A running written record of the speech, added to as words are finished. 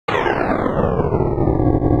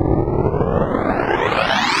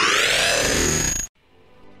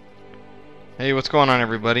going on,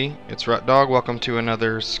 everybody? It's Rutdog. Welcome to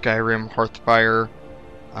another Skyrim Hearthfire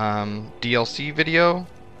DLC video.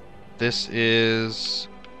 This is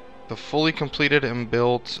the fully completed and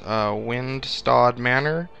built Windstad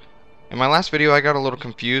Manor. In my last video I got a little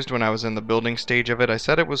confused when I was in the building stage of it. I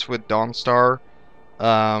said it was with Dawnstar,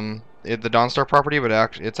 the Dawnstar property,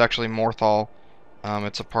 but it's actually Morthal.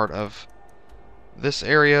 It's a part of this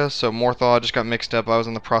area, so Morthal, I just got mixed up. I was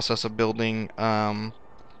in the process of building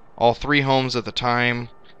all three homes at the time.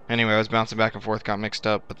 Anyway, I was bouncing back and forth, got mixed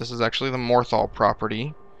up, but this is actually the Morthal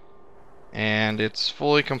property, and it's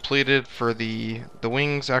fully completed for the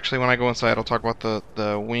wings. Actually, when I go inside, I'll talk about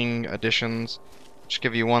the wing additions. Just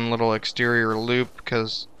give you one little exterior loop,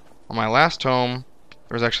 because on my last home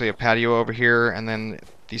there was actually a patio over here, and then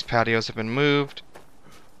these patios have been moved.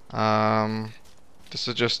 This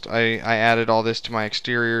is just I added all this to my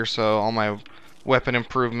exterior, so all my weapon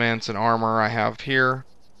improvements and armor I have here.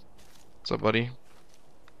 What's up, buddy?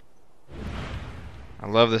 I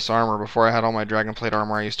love this armor. Before I had all my dragonplate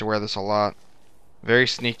armor, I used to wear this a lot. Very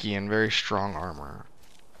sneaky and very strong armor.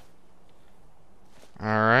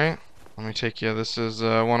 Alright, let me take you. This is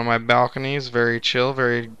one of my balconies. Very chill,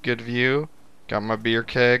 very good view. Got my beer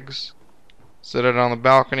kegs. Sit it on the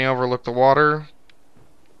balcony, overlook the water.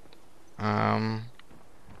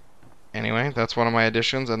 Anyway, that's one of my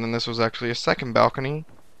additions. And then this was actually a second balcony.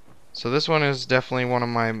 So this one is definitely one of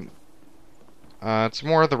my... it's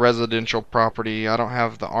more of the residential property. I don't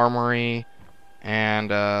have the armory and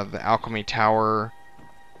the alchemy tower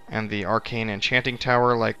and the arcane enchanting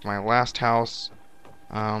tower like my last house.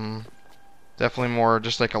 Definitely more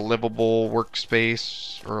just like a livable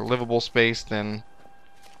workspace or livable space than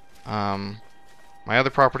my other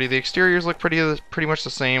property. The exteriors look pretty much the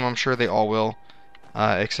same. I'm sure they all will,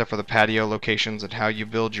 except for the patio locations and how you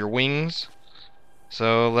build your wings.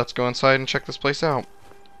 So let's go inside and check this place out.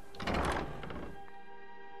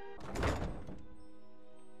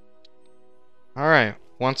 Alright,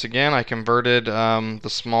 once again I converted the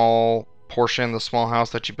small portion, the small house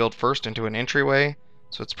that you built first, into an entryway.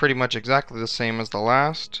 So it's pretty much exactly the same as the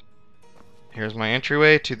last. Here's my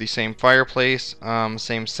entryway to the same fireplace,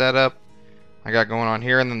 same setup I got going on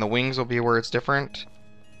here, and then the wings will be where it's different.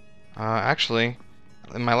 Actually,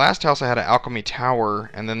 in my last house I had an alchemy tower,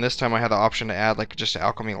 and then this time I had the option to add like just an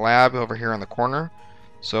alchemy lab over here in the corner.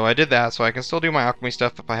 So I did that, so I can still do my alchemy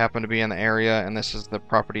stuff if I happen to be in the area, and this is the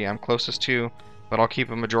property I'm closest to, but I'll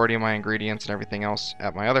keep a majority of my ingredients and everything else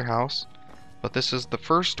at my other house. But this is the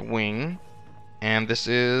first wing, and this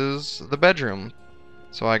is the bedroom.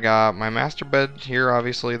 So I got my master bed here,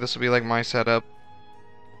 obviously. This will be like my setup.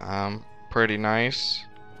 Pretty nice.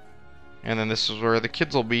 And then this is where the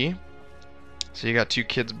kids will be. So you got two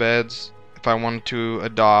kids' beds. If I wanted to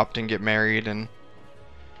adopt and get married and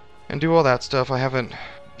do all that stuff. I haven't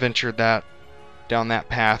ventured down that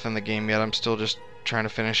path in the game yet. I'm still just trying to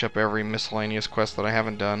finish up every miscellaneous quest that I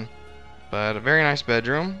haven't done. But a very nice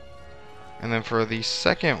bedroom. And then for the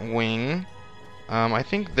second wing, I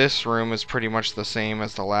think this room is pretty much the same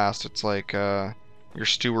as the last. It's like your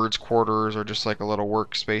steward's quarters or just like a little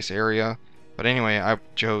workspace area. But anyway, I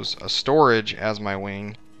chose a storage as my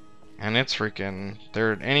wing, and it's freaking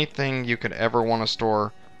anything you could ever want to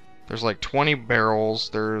store. There's like 20 barrels,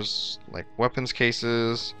 there's like weapons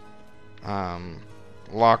cases,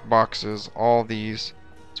 lock boxes, all these.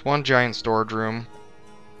 It's one giant storage room.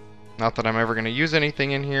 Not that I'm ever going to use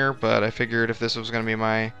anything in here, but I figured if this was going to be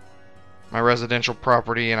my residential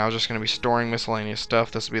property and I was just going to be storing miscellaneous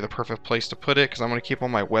stuff, this would be the perfect place to put it, because I'm going to keep all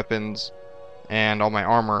my weapons and all my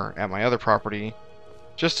armor at my other property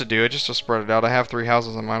just to spread it out. I have three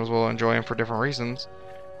houses, I might as well enjoy them for different reasons.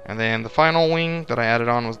 And then the final wing that I added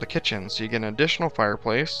on was the kitchen. So you get an additional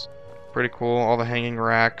fireplace. Pretty cool. All the hanging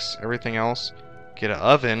racks, everything else. Get an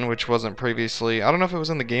oven, which wasn't previously... I don't know if it was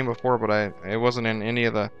in the game before, but it wasn't in any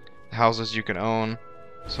of the houses you can own.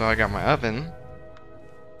 So I got my oven.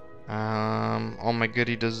 All my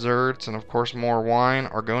goodie desserts, and of course more wine.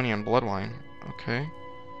 Argonian blood wine. Okay.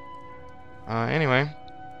 Anyway.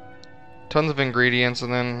 Tons of ingredients,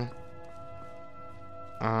 and then...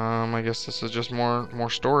 I guess this is just more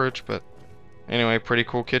storage, but anyway, pretty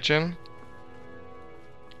cool kitchen.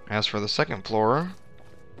 As for the second floor,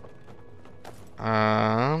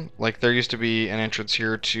 like there used to be an entrance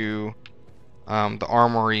here to the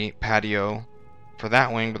armory patio for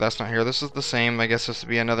that wing, but that's not here. This is the same. I guess this would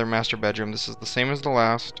be another master bedroom. This is the same as the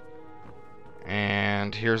last.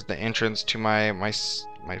 And here's the entrance to my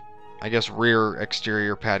I guess rear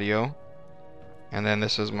exterior patio. And then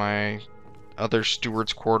this is my other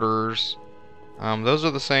steward's quarters. Those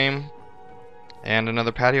are the same. And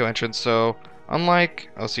another patio entrance. So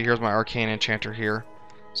unlike, oh, see, here's my arcane enchanter here.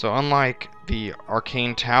 So unlike the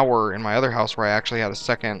arcane tower in my other house where I actually had a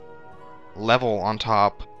second level on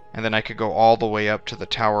top, and then I could go all the way up to the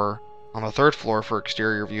tower on the 3rd floor for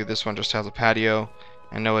exterior view, this one just has a patio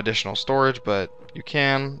and no additional storage, but you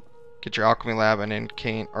can get your alchemy lab and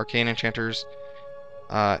arcane enchanters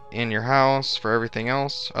in your house for everything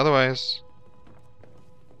else. Otherwise,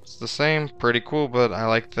 it's the same, pretty cool, but I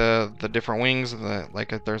like the different wings and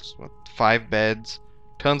there's 5 beds,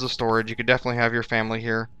 tons of storage. You could definitely have your family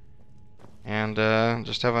here and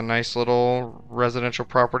just have a nice little residential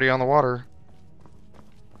property on the water.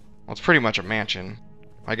 Well, it's pretty much a mansion.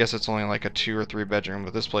 I guess it's only like a 2 or 3 bedroom,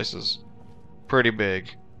 but this place is pretty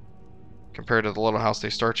big compared to the little house they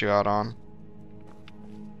start you out on.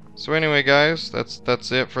 So anyway, guys,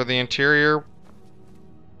 that's it for the interior.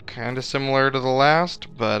 Kind of similar to the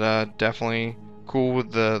last, but definitely cool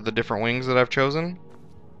with the different wings that I've chosen.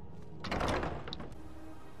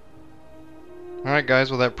 Alright guys,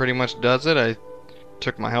 well that pretty much does it. I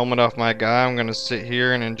took my helmet off my guy. I'm gonna sit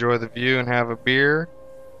here and enjoy the view and have a beer.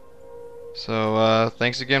 So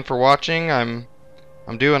thanks again for watching. I'm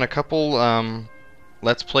doing a couple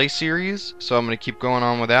Let's Play series, so I'm gonna keep going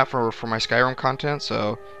on with that for my Skyrim content.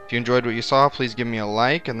 So if you enjoyed what you saw, please give me a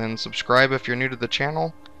like and then subscribe if you're new to the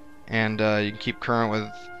channel. And you can keep current with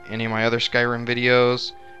any of my other Skyrim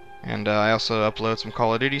videos. And I also upload some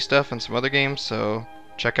Call of Duty stuff and some other games, so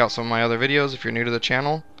check out some of my other videos if you're new to the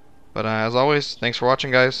channel. But as always, thanks for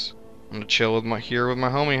watching, guys. I'm gonna chill here with my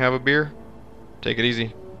homie, have a beer. Take it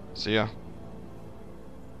easy. See ya.